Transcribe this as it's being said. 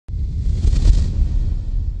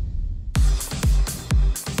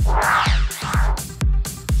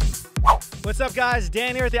What's up, guys?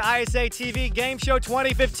 Dan here at the ISAtv Game Show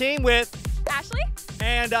 2015 with Ashley.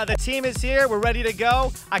 And the team is here. We're ready to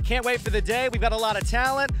go. I can't wait for the day. We've got a lot of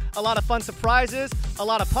talent, a lot of fun surprises, a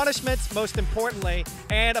lot of punishments, most importantly.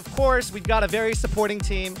 And of course, we've got a very supporting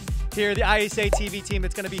team here, the ISAtv team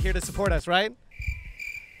that's going to be here to support us, right?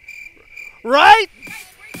 Right?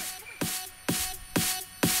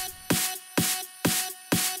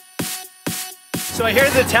 So I hear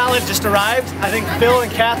the talent just arrived. I think Phil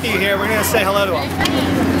and Cathy are here. We're going to say hello to them.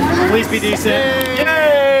 Please be decent.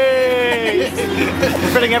 Yay!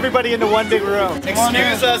 We're putting everybody into one big room.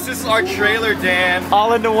 Excuse us, this is our trailer, Dan.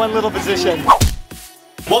 All into one little position.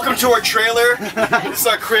 Welcome to our trailer. This is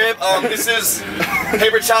our crib. This is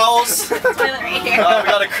paper towels. Toilet right here. We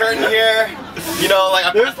got a curtain here. You know, like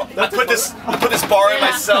I put this bar in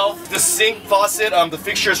myself. The sink faucet. The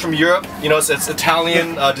fixture is from Europe. You know, it's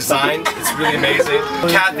Italian design. It's really amazing.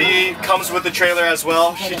 Cathy comes with the trailer as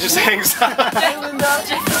well. She just hangs out.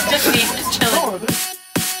 just me, just chilling.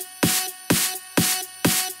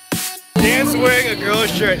 Dan's wearing a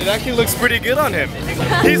girl's shirt. It actually looks pretty good on him.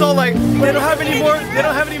 He's all like, they don't have any more. They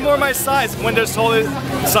don't have any more my size. When there's totally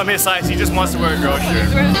some his size, he just wants to wear a girl's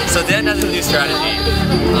shirt. So Dan has a new strategy.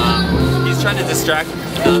 He's trying to distract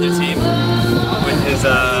the other team with his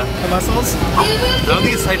muscles. I don't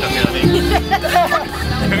think it's tight enough yet.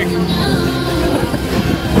 I think.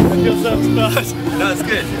 Feels so stuffed. No, it's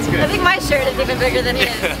good. It's good. I think my shirt is even bigger than his.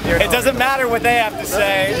 It doesn't matter what they have to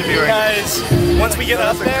say because once we get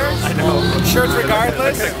up there, shirts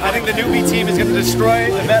regardless, I think the newbie team is going to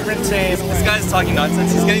destroy the veteran team. This guy's talking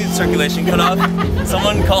nonsense. He's getting the circulation cut off.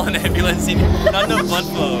 Someone call an ambulance. Not enough blood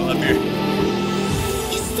flow up here.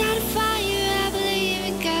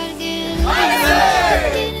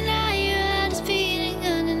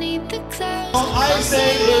 ISA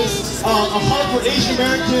is a hub for Asian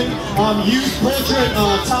American youth culture and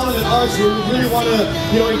talent and arts. We really want to,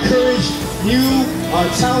 encourage new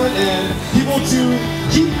talent and people to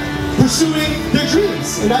keep pursuing their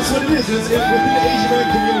dreams, and that's what it is. It's within the Asian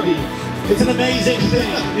American community. It's an amazing thing.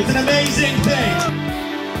 It's an amazing thing.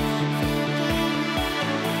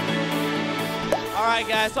 All right,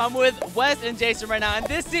 guys. So I'm with Wes and Jason right now, and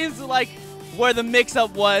this seems like where the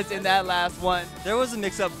mix-up was in that last one. There was a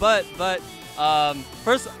mix-up, but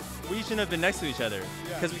first we shouldn't have been next to each other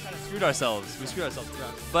because we kind of screwed ourselves. We screwed ourselves.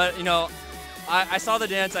 But I saw the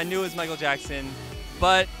dance. I knew it was Michael Jackson,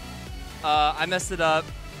 but I messed it up.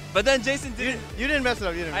 But then Jason did. You didn't mess it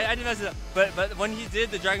up. I didn't mess it up. But when he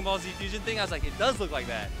did the Dragon Ball Z fusion thing, I was like, it does look like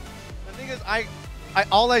that. The thing is,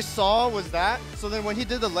 all I saw was that. So then when he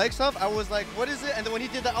did the leg stuff, I was like, what is it? And then when he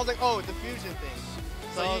did that, I was like, oh, the fusion thing.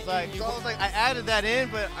 So I was like, I added that in,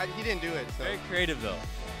 but he didn't do it. So. Very creative though.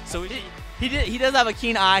 So He does have a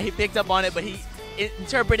keen eye. He picked up on it, but he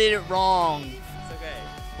interpreted it wrong. It's okay.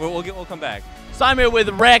 We'll come back. So I'm here with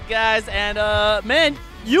Rek, guys, and man,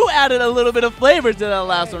 you added a little bit of flavor to that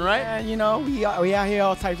last one, right? Yeah, we out here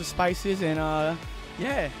all types of spices, and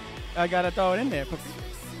yeah, I gotta throw it in there.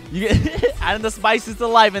 You adding the spices to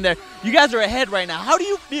life in there. You guys are ahead right now. How do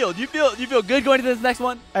you feel? Do you feel good going into this next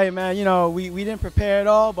one? Hey man, we didn't prepare it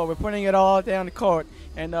all, but we're putting it all down the court,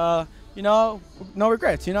 and no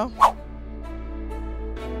regrets,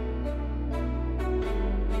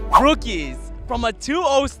 Rookies, from a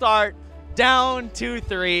 2-0 start down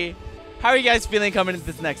 2-3. How are you guys feeling coming into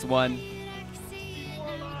this next one?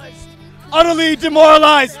 Demoralized. Utterly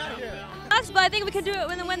demoralized. But I think we can do it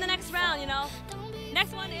when we win the next round,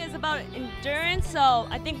 Next one is about endurance, so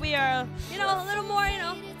I think we are, a little more,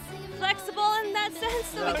 flexible in that sense,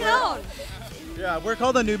 so we can own. Yeah, we're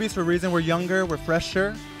called the newbies for a reason. We're younger, we're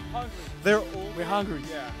fresher. We're hungry.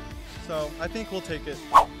 Yeah. So I think we'll take it.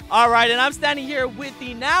 All right, and I'm standing here with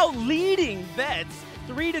the now leading vets,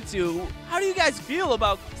 3-2. How do you guys feel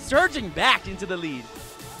about surging back into the lead?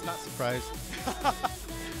 Not surprised.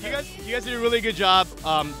 You guys did a really good job,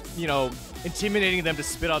 intimidating them to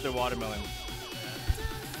spit out their watermelon.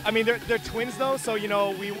 I mean, they're twins though, so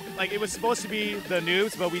it was supposed to be the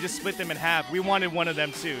noobs, but we just split them in half. We wanted one of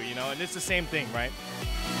them too, and it's the same thing, right?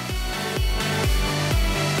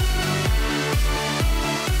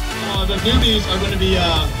 The newbies are going to be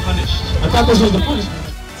punished. I thought this was the punishment.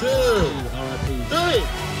 2, 3.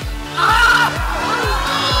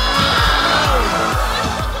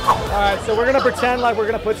 All right, so we're gonna pretend like we're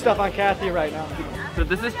gonna put stuff on Cathy right now. So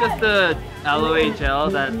this is just the LOHL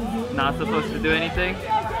that's not supposed to do anything.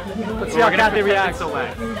 Let's see how Cathy reacts. So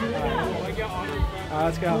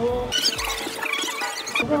let's go.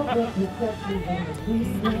 There's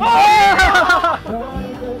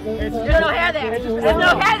no hair there. There's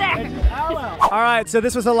no hair there. All right, so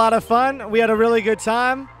this was a lot of fun. We had a really good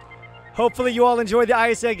time. Hopefully you all enjoyed the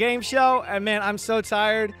ISA game show. And man, I'm so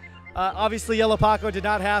tired. Obviously, Yellow Paco did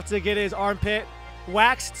not have to get his armpit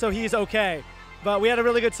waxed, so he's okay. But we had a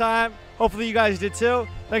really good time. Hopefully you guys did too.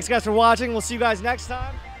 Thanks guys for watching. We'll see you guys next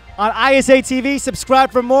time on ISAtv.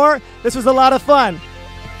 Subscribe for more. This was a lot of fun.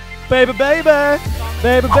 Baby, baby.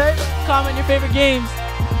 Baby, baby. Comment your favorite games.